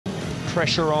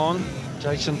pressure on.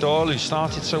 Jason Doyle, who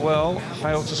started so well,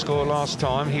 failed to score last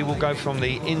time. He will go from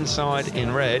the inside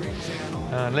in red.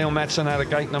 Leon Madsen out of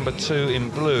gate number 2 in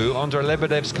blue. Andre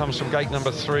Lebedev's comes from gate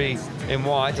number 3 in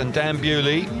white. And Dan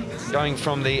Bewley going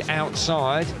from the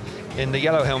outside in the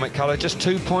yellow helmet colour. Just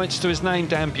 2 points to his name,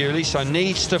 Dan Bewley, so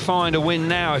needs to find a win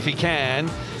now if he can.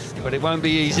 But it won't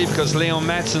be easy because Leon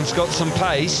Madsen's got some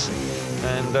pace.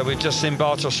 And we've just seen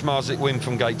Bartosz Szmarzyk win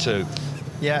from gate 2.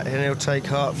 Yeah, and he'll take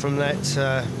heart from that.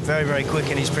 Very, very quick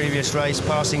in his previous race,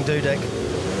 passing Dudek.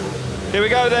 Here we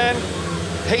go then.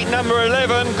 Heat number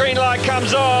 11, green light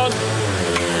comes on.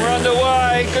 We're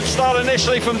underway. Good start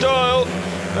initially from Doyle.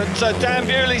 But Dan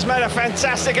Bewley's made a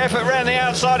fantastic effort round the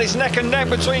outside. It's neck and neck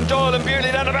between Doyle and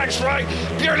Bewley down the back straight.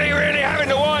 Bewley really having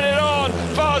to wind it on.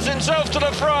 Fires himself to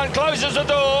the front, closes the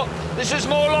door. This is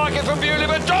more like it from Bewley,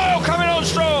 but Doyle coming on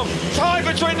strong. Tied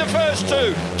between the first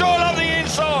two. Doyle on the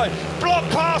inside. Block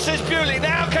passes Bewley.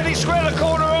 Now can he square the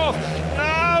corner off?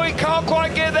 No, he can't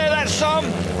quite get there. That's some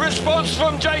response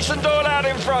from Jason Doyle out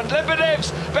in front.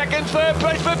 Lebedev's back in third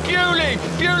place for Bewley.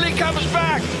 Bewley comes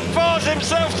back, fires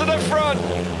himself to the front.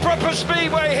 Proper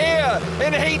speedway here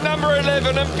in heat number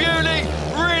 11, and Bewley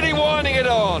really winding it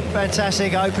on.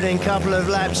 Fantastic opening couple of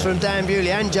laps from Dan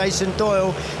Bewley and Jason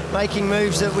Doyle, making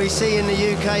moves that we see in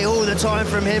the UK all the time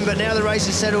from him, but now the race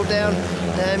has settled down.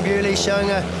 Dan Bewley showing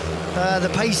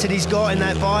the pace that he's got in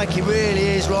that bike. He really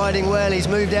is riding well. He's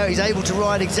moved out, he's able to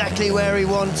ride exactly where he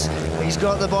wants. He's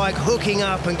got the bike hooking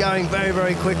up and going very,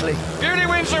 very quickly. Bewley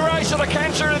wins the race at the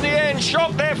canter in the end.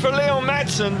 Shock there for Leon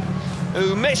Madsen,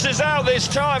 who misses out this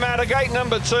time out of gate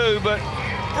number 2, but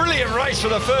brilliant race for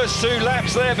the first 2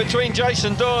 laps there between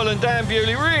Jason Doyle and Dan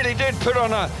Bewley. Really did put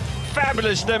on a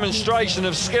fabulous demonstration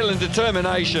of skill and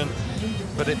determination.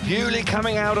 But Bewley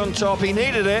coming out on top, he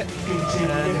needed it,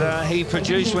 and he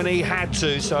produced when he had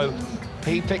to, so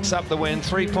he picks up the win.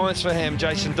 3 points for him.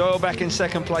 Jason Doyle back in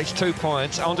second place, 2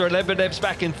 points. Andre Lebedev's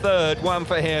back in third, 1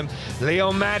 for him.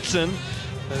 Leon Madsen,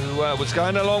 who was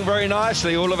going along very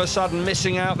nicely, all of a sudden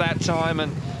missing out that time,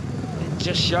 and it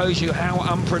just shows you how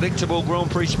unpredictable Grand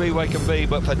Prix Speedway can be.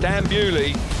 But for Dan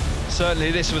Bewley,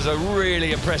 certainly this was a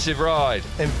really impressive ride.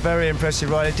 A very impressive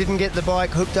ride. It didn't get the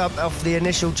bike hooked up off the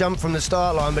initial jump from the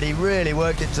start line, but he really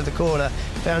worked it to the corner,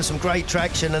 found some great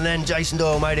traction, and then Jason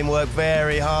Doyle made him work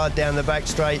very hard down the back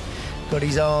straight, got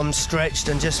his arms stretched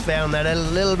and just found that a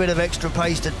little bit of extra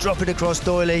pace to drop it across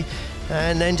Doyle.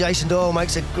 And then Jason Doyle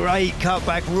makes a great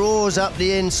cutback, roars up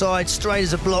the inside, straight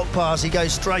as a block pass. He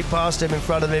goes straight past him in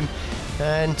front of him.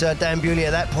 And Dan Bewley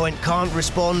at that point can't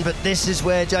respond, but this is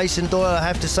where Jason Doyle, I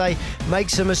have to say,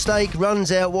 makes a mistake,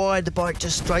 runs out wide, the bike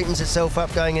just straightens itself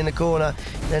up going in the corner.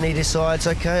 Then he decides,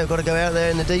 okay, I've got to go out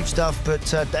there in the deep stuff, but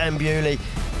Dan Bewley,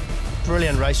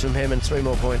 brilliant race from him and 3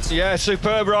 more points. Yeah,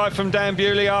 superb ride from Dan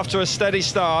Bewley after a steady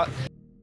start.